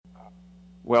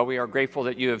Well, we are grateful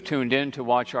that you have tuned in to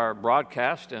watch our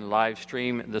broadcast and live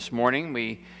stream this morning.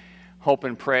 We hope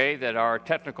and pray that our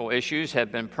technical issues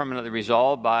have been permanently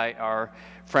resolved by our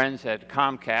friends at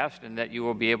Comcast and that you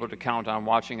will be able to count on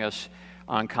watching us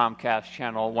on Comcast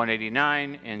Channel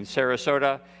 189 in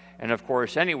Sarasota. And of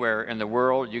course, anywhere in the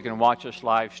world, you can watch us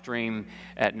live stream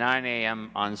at 9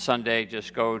 a.m. on Sunday.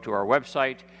 Just go to our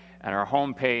website and our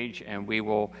homepage, and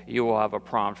you will have a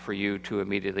prompt for you to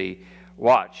immediately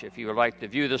watch. If you would like to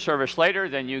view the service later,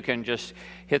 then you can just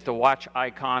hit the watch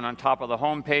icon on top of the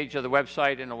home page of the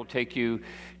website, and it will take you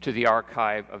to the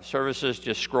archive of services.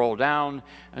 Just scroll down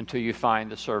until you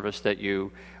find the service that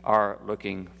you are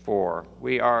looking for.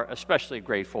 We are especially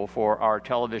grateful for our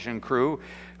television crew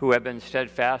who have been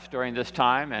steadfast during this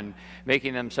time and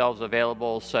making themselves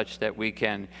available such that we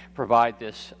can provide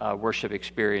this worship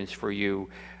experience for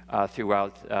you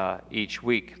throughout each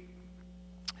week.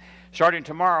 Starting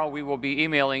tomorrow, we will be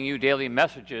emailing you daily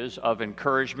messages of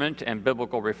encouragement and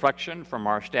biblical reflection from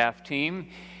our staff team.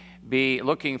 Be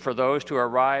looking for those to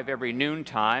arrive every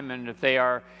noontime, and if they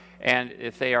are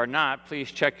not,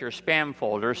 please check your spam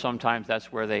folder. Sometimes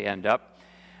that's where they end up.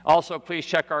 Also, please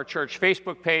check our church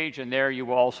Facebook page, and there you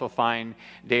will also find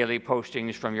daily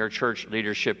postings from your church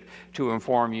leadership to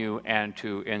inform you and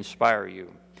to inspire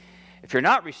you. If you're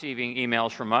not receiving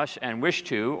emails from us and wish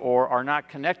to, or are not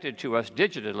connected to us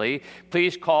digitally,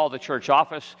 please call the church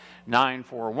office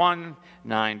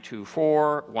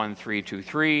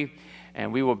 941-924-1323,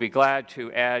 and we will be glad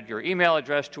to add your email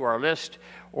address to our list,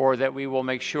 or that we will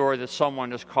make sure that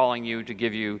someone is calling you to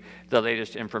give you the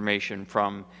latest information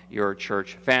from your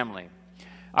church family.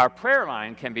 Our prayer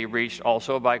line can be reached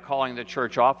also by calling the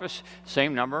church office,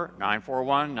 same number,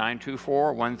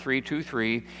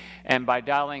 941-924-1323, and by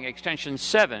dialing extension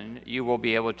 7, you will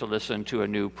be able to listen to a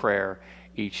new prayer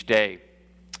each day.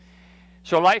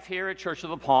 So life here at Church of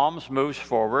the Palms moves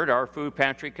forward. Our food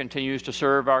pantry continues to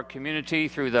serve our community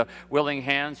through the willing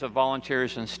hands of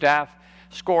volunteers and staff.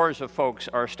 Scores of folks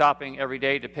are stopping every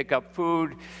day to pick up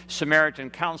food. Samaritan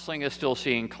Counseling is still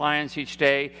seeing clients each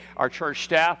day. Our church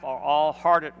staff are all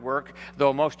hard at work,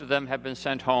 though most of them have been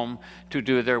sent home to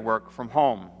do their work from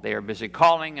home. They are busy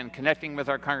calling and connecting with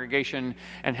our congregation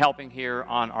and helping here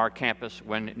on our campus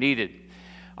when needed.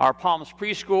 Our Palms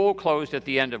preschool closed at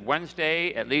the end of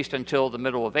Wednesday, at least until the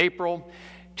middle of April.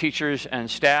 Teachers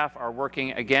and staff are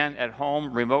working again at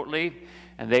home remotely,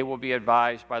 and they will be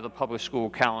advised by the public school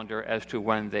calendar as to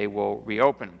when they will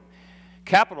reopen.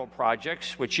 Capital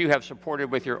projects, which you have supported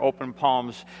with your Open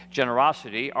Palms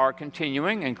generosity, are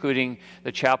continuing, including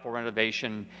the chapel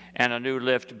renovation and a new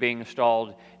lift being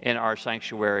installed in our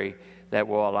sanctuary that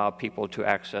will allow people to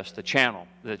access the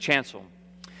chancel.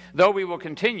 Though we will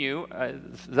continue a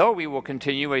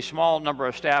small number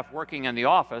of staff working in the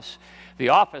office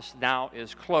now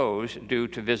is closed due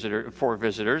to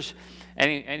visitors.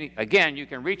 Again, you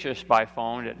can reach us by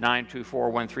phone at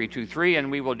 924-1323,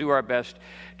 and we will do our best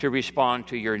to respond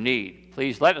to your need.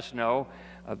 Please let us know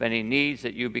of any needs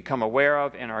that you become aware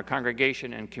of in our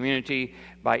congregation and community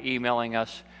by emailing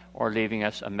us or leaving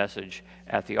us a message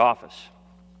at the office.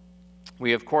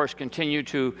 We, of course, continue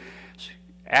to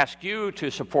ask you to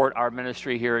support our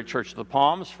ministry here at Church of the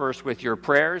Palms, first with your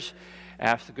prayers.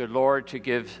 Ask the good Lord to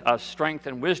give us strength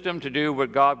and wisdom to do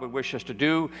what God would wish us to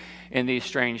do in these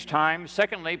strange times.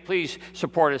 Secondly, please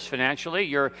support us financially.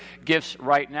 Your gifts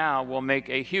right now will make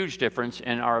a huge difference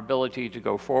in our ability to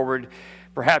go forward.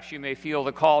 Perhaps you may feel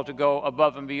the call to go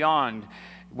above and beyond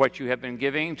what you have been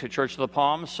giving to Church of the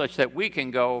Palms, such that we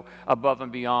can go above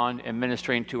and beyond in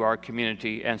ministering to our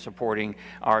community and supporting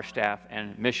our staff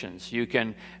and missions. You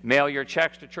can mail your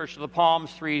checks to Church of the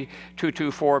Palms,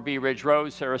 3224 Bee Ridge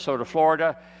Road, Sarasota,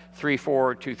 Florida,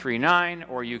 34239,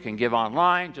 or you can give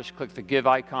online. Just click the Give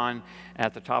icon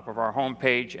at the top of our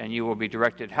homepage, and you will be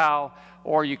directed how,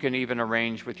 or you can even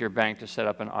arrange with your bank to set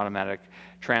up an automatic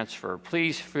transfer.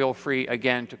 Please feel free,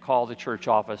 again, to call the church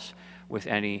office with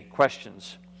any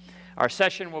questions. Our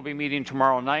session will be meeting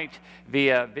tomorrow night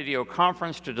via video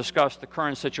conference to discuss the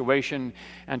current situation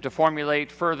and to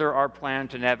formulate further our plan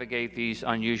to navigate these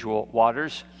unusual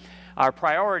waters. Our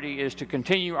priority is to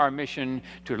continue our mission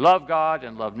to love God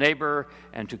and love neighbor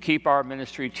and to keep our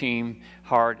ministry team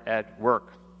hard at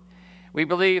work. We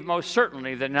believe most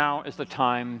certainly that now is the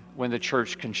time when the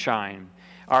church can shine.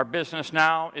 Our business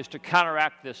now is to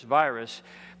counteract this virus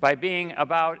by being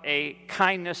about a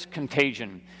kindness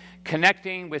contagion,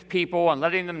 connecting with people and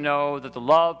letting them know that the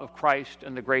love of Christ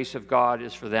and the grace of God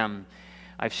is for them.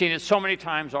 I've seen it so many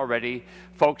times already,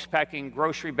 folks packing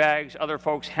grocery bags, other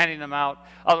folks handing them out,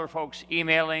 other folks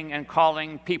emailing and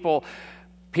calling, people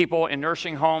people in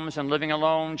nursing homes and living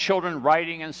alone, children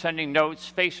writing and sending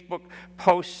notes, Facebook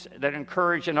posts that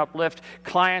encourage and uplift,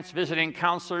 clients visiting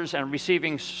counselors and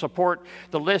receiving support.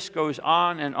 The list goes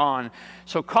on and on.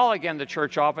 So call again the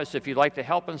church office if you'd like to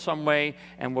help in some way,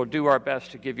 and we'll do our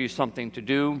best to give you something to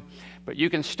do. But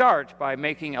you can start by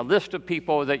making a list of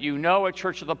people that you know at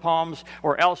Church of the Palms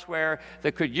or elsewhere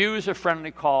that could use a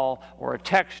friendly call or a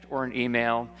text or an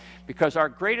email, because our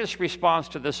greatest response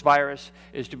to this virus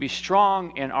is to be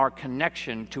strong in our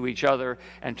connection to each other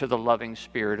and to the loving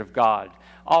Spirit of God.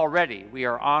 Already, we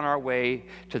are on our way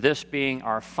to this being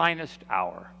our finest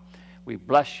hour. We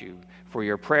bless you for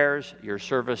your prayers, your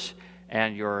service,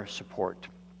 and your support.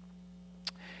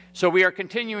 So we are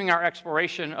continuing our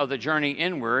exploration of the journey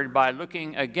inward by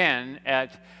looking again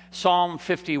at Psalm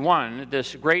 51,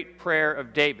 this great prayer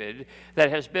of David that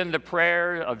has been the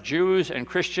prayer of Jews and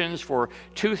Christians for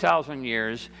 2,000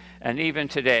 years, and even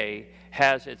today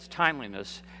has its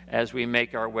timeliness as we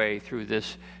make our way through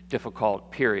this difficult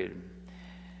period.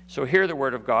 So hear the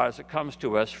word of God as it comes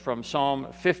to us from Psalm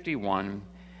 51,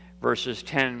 verses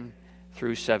 10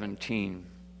 through 17.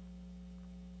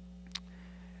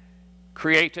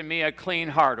 Create in me a clean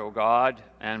heart, O God,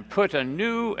 and put a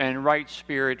new and right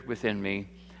spirit within me.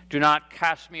 Do not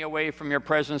cast me away from your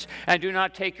presence, and do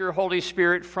not take your Holy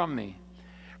Spirit from me.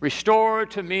 Restore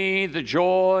to me the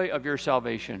joy of your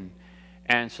salvation,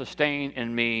 and sustain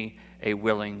in me a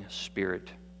willing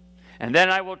spirit. And then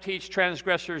I will teach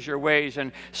transgressors your ways,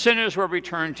 and sinners will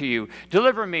return to you.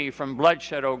 Deliver me from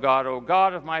bloodshed, O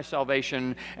God of my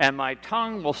salvation, and my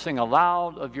tongue will sing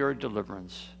aloud of your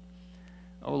deliverance.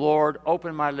 O Lord,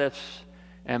 open my lips,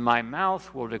 and my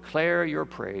mouth will declare your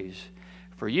praise.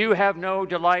 For you have no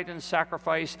delight in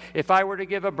sacrifice. If I were to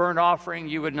give a burnt offering,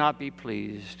 you would not be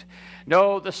pleased.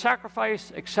 No, the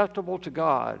sacrifice acceptable to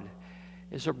God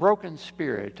is a broken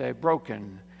spirit, a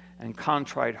broken and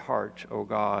contrite heart, O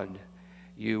God,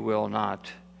 you will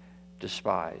not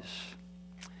despise.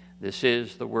 This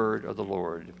is the word of the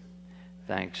Lord.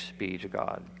 Thanks be to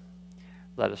God.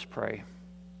 Let us pray.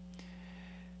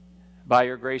 By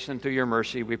your grace and through your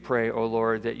mercy, we pray, O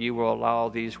Lord, that you will allow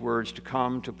these words to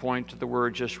come to point to the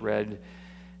word just read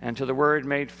and to the word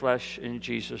made flesh in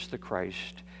Jesus the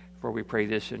Christ. For we pray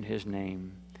this in his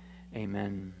name.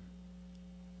 Amen.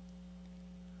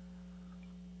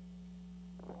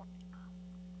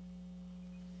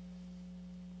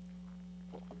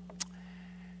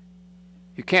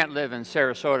 You can't live in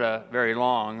Sarasota very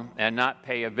long and not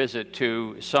pay a visit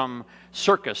to some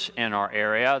circus in our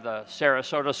area, the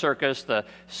Sarasota Circus, the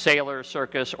Sailor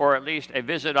Circus, or at least a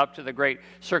visit up to the great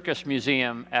Circus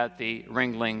Museum at the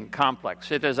Ringling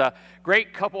Complex. It is a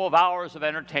great couple of hours of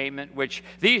entertainment, which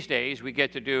these days we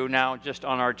get to do now just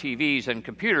on our TVs and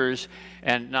computers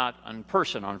and not in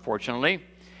person, unfortunately.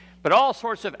 But all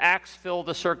sorts of acts fill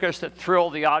the circus that thrill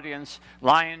the audience,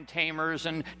 lion tamers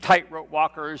and tightrope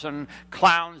walkers and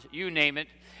clowns, you name it.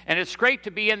 And it's great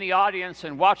to be in the audience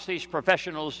and watch these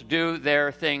professionals do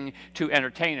their thing to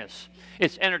entertain us.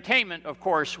 It's entertainment, of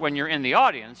course, when you're in the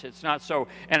audience. It's not so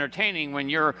entertaining when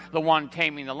you're the one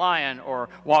taming the lion or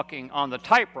walking on the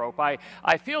tightrope.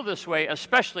 I feel this way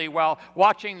especially while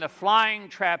watching the flying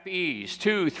trapeze,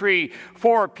 2, 3,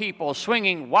 4 people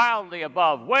swinging wildly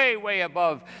above, way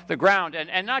above the ground,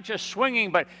 and not just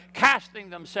swinging, but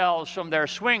casting themselves from their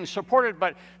swing, supported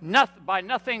by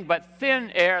nothing but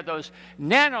thin air, those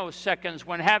nanoseconds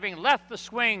when having left the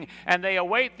swing and they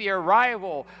await the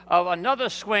arrival of another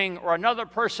swing or another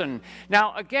person.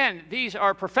 Now, again, these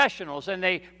are professionals, and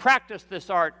they practice this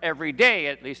art every day.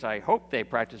 At least I hope they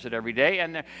practice it every day.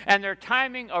 And their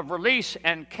timing of release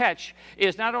and catch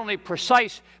is not only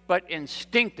precise, but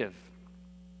instinctive.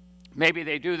 Maybe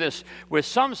they do this with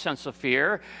some sense of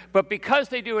fear, but because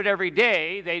they do it every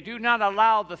day, they do not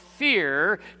allow the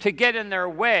fear to get in their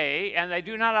way, and they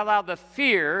do not allow the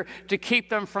fear to keep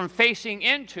them from facing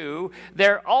into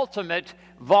their ultimate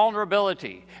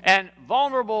vulnerability. And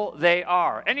vulnerable they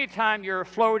are. Anytime you're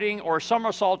floating or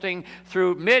somersaulting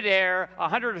through midair,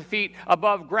 100 feet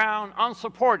above ground,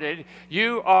 unsupported,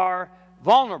 you are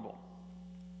vulnerable.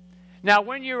 Now,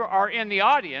 when you are in the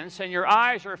audience and your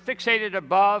eyes are fixated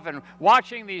above and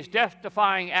watching these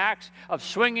death-defying acts of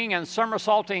swinging and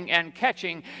somersaulting and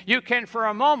catching, you can for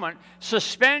a moment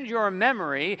suspend your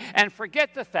memory and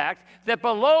forget the fact that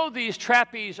below these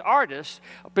trapeze artists,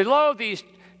 below these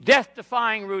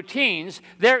death-defying routines,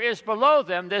 there is below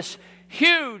them this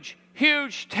huge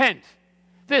tent,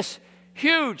 this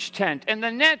huge tent, and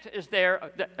the net is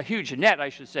there, a huge net, I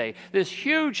should say, this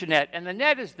huge net, and the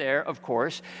net is there, of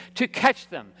course, to catch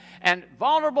them. And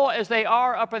vulnerable as they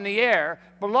are up in the air,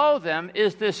 below them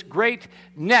is this great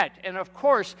net. And of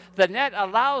course, the net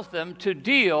allows them to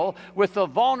deal with the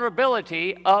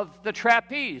vulnerability of the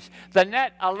trapeze. The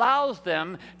net allows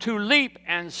them to leap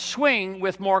and swing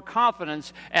with more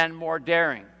confidence and more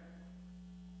daring.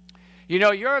 You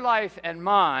know, your life and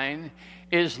mine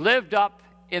is lived up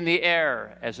in the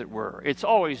air, as it were. It's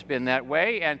always been that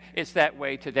way, and it's that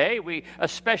way today. We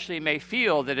especially may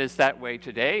feel that it's that way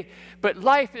today, but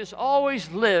life is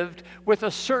always lived with a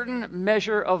certain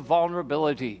measure of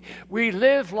vulnerability. We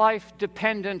live life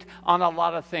dependent on a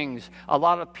lot of things, a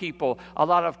lot of people, a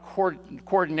lot of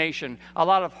coordination, a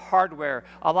lot of hardware,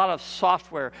 a lot of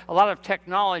software, a lot of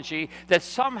technology that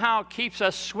somehow keeps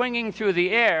us swinging through the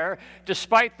air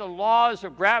despite the laws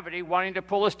of gravity wanting to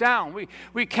pull us down.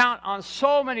 We count on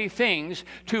so many things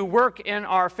to work in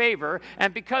our favor,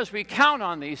 and because we count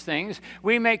on these things,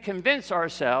 we may convince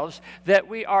ourselves that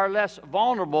we are less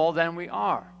vulnerable than we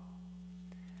are.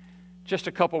 Just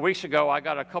a couple weeks ago, I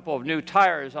got a couple of new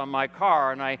tires on my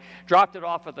car, and I dropped it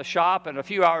off at the shop, and a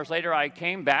few hours later, I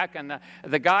came back, and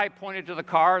the guy pointed to the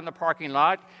car in the parking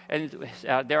lot, and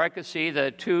there I could see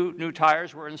the 2 new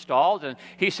tires were installed, and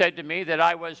he said to me that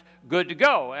I was good to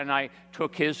go, and I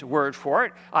took his word for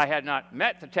it. I had not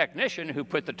met the technician who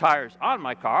put the tires on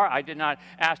my car. I did not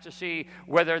ask to see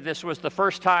whether this was the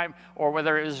first time or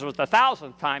whether this was the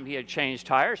 1,000th time he had changed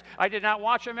tires. I did not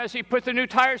watch him as he put the new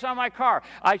tires on my car.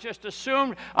 I just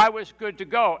assumed I was good to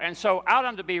go. And so out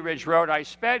on the Bee Ridge Road, I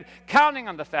sped, counting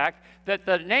on the fact that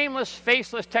the nameless,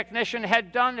 faceless technician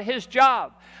had done his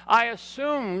job. I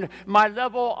assumed my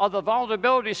level of the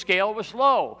vulnerability scale was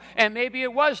low, and maybe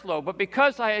it was low, but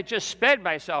because I had just sped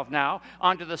myself now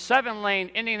onto the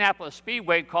 7-lane Indianapolis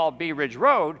Speedway called Bee Ridge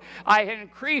Road, I had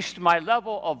increased my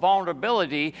level of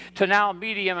vulnerability to now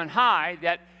medium and high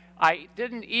that I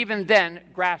didn't even then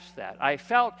grasp that. I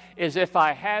felt as if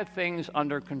I had things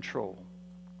under control.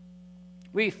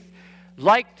 We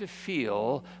like to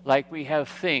feel like we have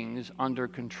things under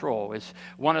control. It's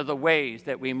one of the ways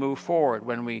that we move forward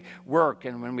when we work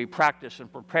and when we practice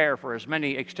and prepare for as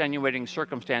many extenuating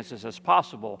circumstances as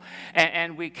possible.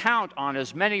 And we count on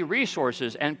as many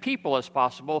resources and people as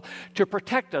possible to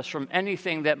protect us from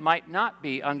anything that might not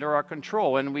be under our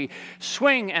control. And we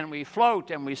swing and we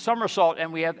float and we somersault,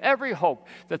 and we have every hope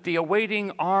that the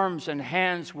awaiting arms and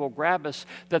hands will grab us,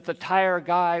 that the tire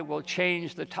guy will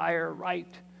change the tire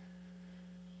right.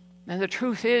 And the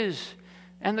truth is,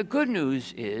 and the good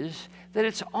news is, that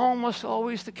it's almost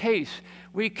always the case.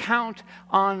 We count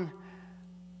on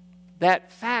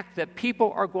that fact that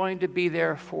people are going to be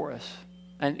there for us.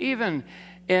 And even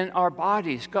in our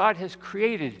bodies, God has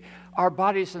created our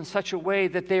bodies in such a way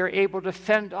that they are able to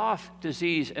fend off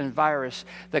disease and virus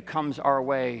that comes our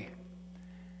way.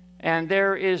 And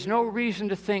there is no reason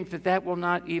to think that that will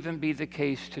not even be the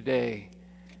case today.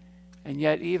 And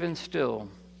yet, even still,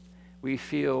 we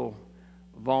feel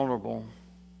vulnerable.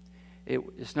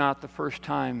 It's not the first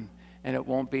time, and it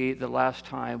won't be the last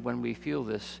time when we feel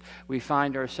this. We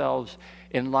find ourselves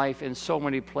in life in so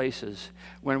many places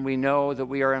when we know that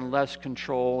we are in less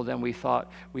control than we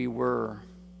thought we were.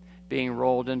 Being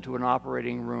rolled into an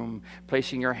operating room,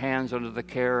 placing your hands under the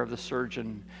care of the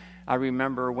surgeon. I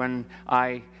remember when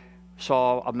I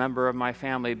saw a member of my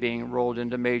family being rolled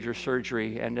into major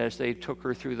surgery, and as they took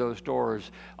her through those doors,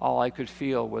 all I could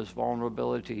feel was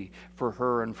vulnerability for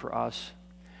her and for us.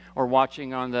 Or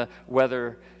watching on the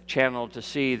weather channel to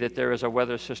see that there is a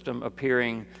weather system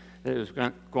appearing that is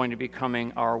going to be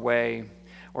coming our way.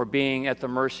 Or being at the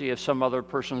mercy of some other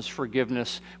person's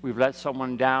forgiveness. We've let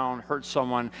someone down, hurt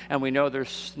someone, and we know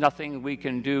there's nothing we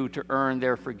can do to earn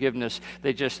their forgiveness.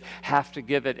 They just have to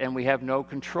give it, and we have no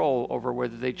control over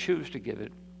whether they choose to give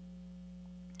it.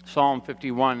 Psalm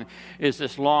 51 is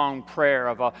this long prayer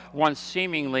of a once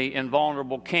seemingly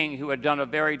invulnerable king who had done a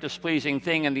very displeasing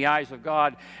thing in the eyes of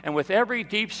God. And with every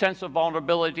deep sense of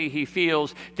vulnerability he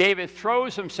feels, David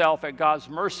throws himself at God's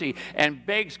mercy and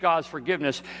begs God's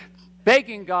forgiveness,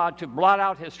 begging God to blot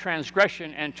out his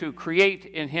transgression and to create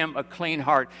in him a clean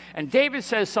heart. And David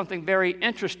says something very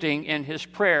interesting in his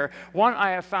prayer, one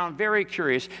I have found very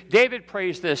curious. David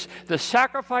prays this: "The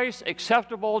sacrifice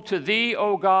acceptable to thee,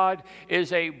 O God,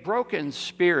 is a broken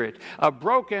spirit. A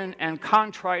broken and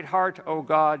contrite heart, O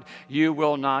God, you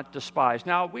will not despise."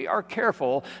 Now, we are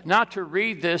careful not to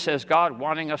read this as God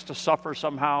wanting us to suffer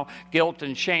somehow guilt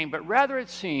and shame, but rather it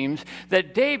seems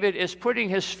that David is putting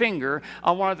his finger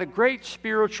on one of the great great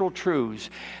spiritual truths,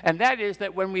 and that is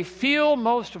that when we feel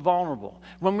most vulnerable,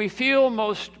 when we feel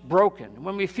most broken,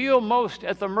 when we feel most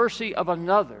at the mercy of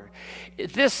another,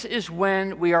 this is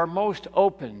when we are most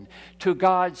open to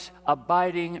God's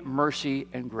abiding mercy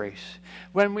and grace.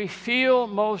 When we feel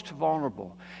most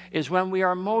vulnerable is when we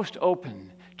are most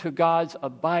open to God's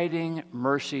abiding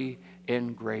mercy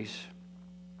and grace.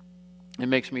 It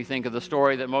makes me think of the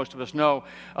story that most of us know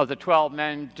of the 12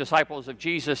 men, disciples of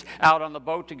Jesus, out on the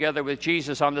boat together with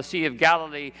Jesus on the Sea of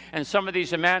Galilee. And some of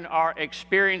these men are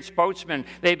experienced boatsmen.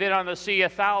 They've been on the sea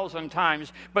 1,000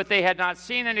 times, but they had not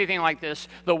seen anything like this.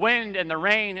 The wind and the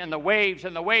rain and the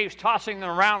waves tossing them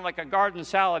around like a garden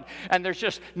salad. And there's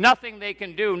just nothing they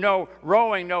can do. No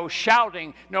rowing, no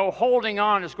shouting, no holding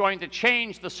on is going to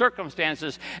change the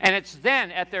circumstances. And it's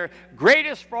then at their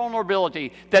greatest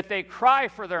vulnerability that they cry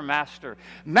for their master.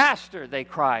 Master, they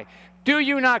cry, do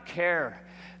you not care?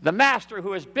 The master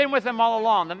who has been with them all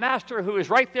along, the master who is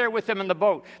right there with them in the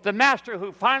boat, the master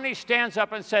who finally stands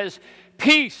up and says,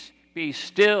 peace, be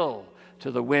still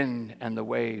to the wind and the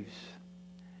waves.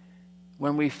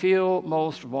 When we feel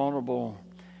most vulnerable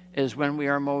is when we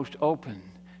are most open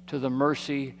to the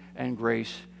mercy and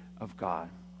grace of God.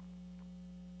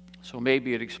 So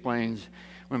maybe it explains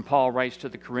when Paul writes to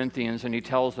the Corinthians and he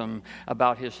tells them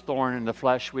about his thorn in the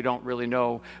flesh. We don't really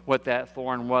know what that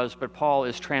thorn was, but Paul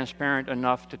is transparent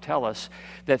enough to tell us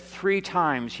that 3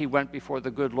 times he went before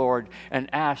the good Lord and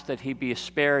asked that he be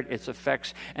spared its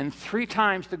effects. And 3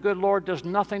 times the good Lord does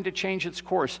nothing to change its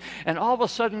course. And all of a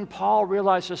sudden, Paul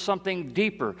realizes something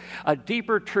deeper, a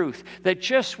deeper truth, that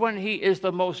just when he is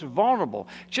the most vulnerable,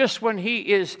 just when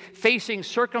he is facing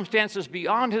circumstances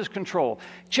beyond his control,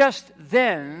 just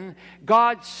then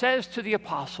God says to the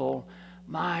apostle,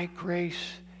 my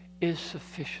grace is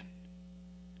sufficient.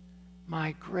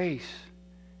 My grace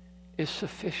is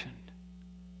sufficient.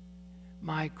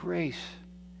 My grace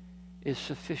is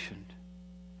sufficient.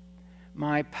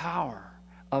 My power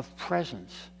of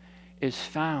presence is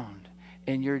found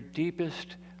in your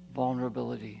deepest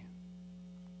vulnerability.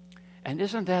 And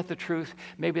isn't that the truth,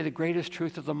 maybe the greatest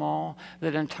truth of them all,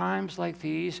 that in times like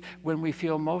these, when we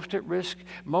feel most at risk,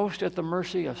 most at the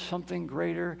mercy of something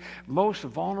greater, most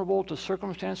vulnerable to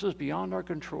circumstances beyond our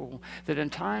control, that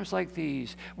in times like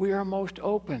these, we are most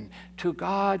open to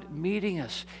God meeting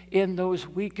us in those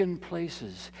weakened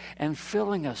places and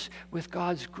filling us with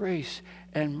God's grace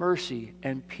and mercy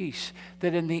and peace,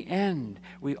 that in the end,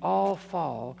 we all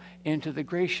fall into the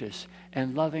gracious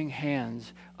and loving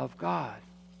hands of God.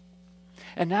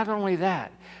 And not only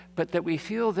that, but that we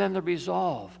feel then the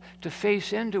resolve to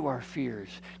face into our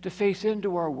fears, to face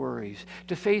into our worries,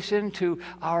 to face into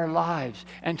our lives,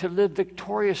 and to live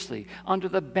victoriously under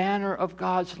the banner of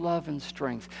God's love and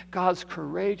strength, God's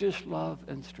courageous love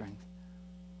and strength.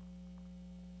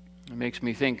 It makes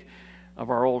me think of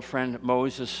our old friend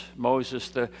Moses,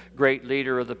 the great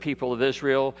leader of the people of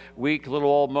Israel, weak little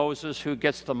old Moses who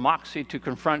gets the moxie to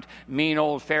confront mean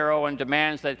old Pharaoh and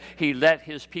demands that he let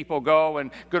his people go,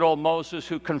 and good old Moses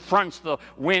who confronts the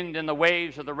wind and the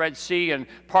waves of the Red Sea and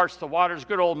parts the waters,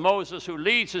 good old Moses who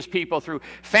leads his people through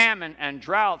famine and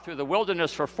drought through the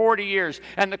wilderness for 40 years.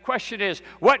 And the question is,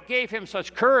 what gave him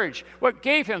such courage? What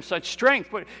gave him such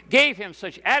strength? What gave him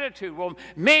such attitude? Well,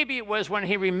 maybe it was when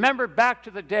he remembered back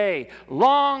to the day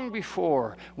long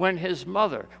before, when his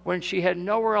mother, when she had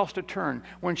nowhere else to turn,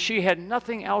 when she had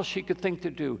nothing else she could think to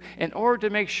do, in order to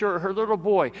make sure her little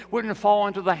boy wouldn't fall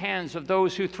into the hands of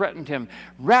those who threatened him,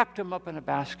 wrapped him up in a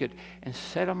basket and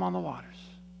set him on the waters,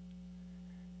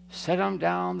 set him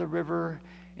down the river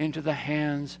into the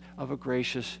hands of a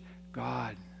gracious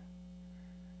God.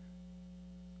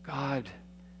 God's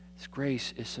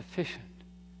grace is sufficient.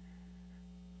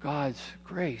 God's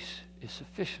grace is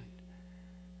sufficient.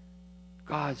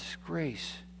 God's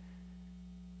grace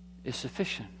is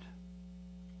sufficient.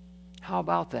 How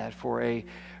about that for a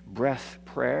breath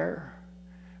prayer?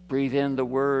 Breathe in the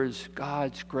words,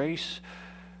 God's grace,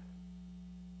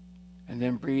 and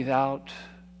then breathe out,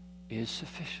 is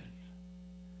sufficient.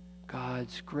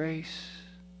 God's grace,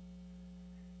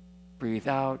 breathe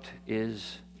out,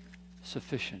 is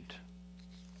sufficient.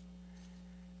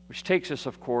 Which takes us,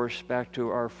 of course, back to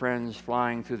our friends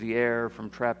flying through the air from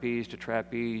trapeze to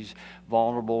trapeze,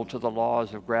 vulnerable to the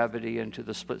laws of gravity and to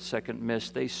the split-second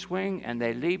mist. They swing and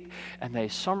they leap and they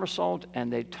somersault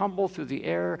and they tumble through the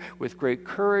air with great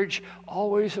courage,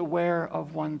 always aware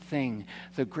of one thing,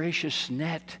 the gracious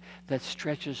net that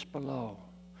stretches below.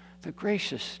 the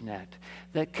gracious net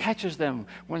that catches them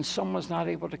when someone's not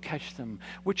able to catch them,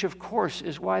 which of course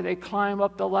is why they climb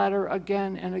up the ladder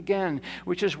again and again,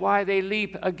 which is why they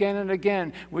leap again and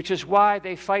again, which is why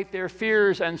they fight their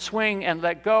fears and swing and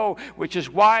let go, which is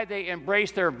why they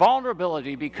embrace their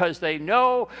vulnerability, because they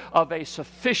know of a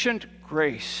sufficient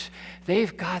grace.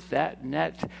 They've got that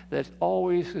net that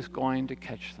always is going to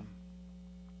catch them.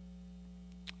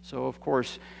 So, of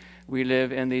course, we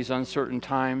live in these uncertain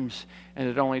times, and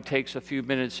it only takes a few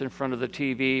minutes in front of the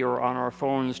TV or on our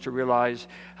phones to realize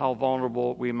how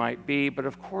vulnerable we might be. But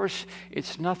of course,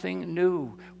 it's nothing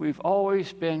new. We've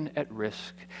always been at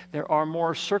risk. There are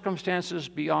more circumstances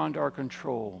beyond our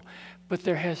control. But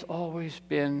there has always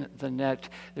been the net.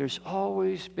 There's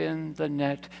always been the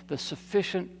net, the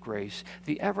sufficient grace,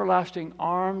 the everlasting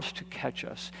arms to catch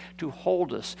us, to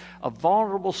hold us. A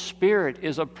vulnerable spirit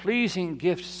is a pleasing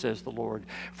gift, says the Lord.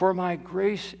 For my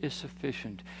grace is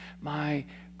sufficient. My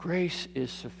grace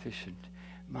is sufficient.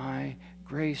 My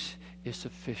grace is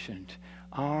sufficient.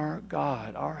 Our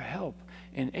God, our help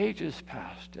in ages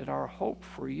past, and our hope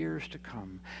for years to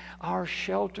come, our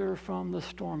shelter from the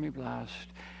stormy blast,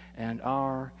 and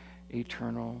our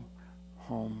eternal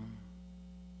home.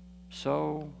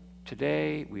 So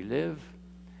today we live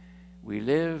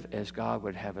as God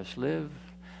would have us live,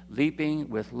 leaping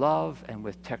with love and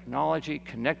with technology,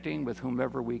 connecting with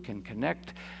whomever we can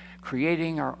connect,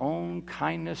 creating our own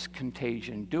kindness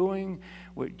contagion, doing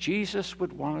what Jesus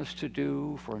would want us to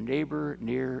do for neighbor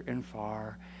near and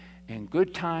far, in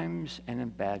good times and in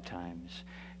bad times,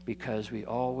 because we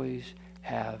always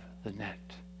have the net.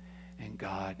 And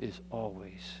God is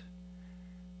always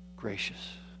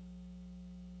gracious.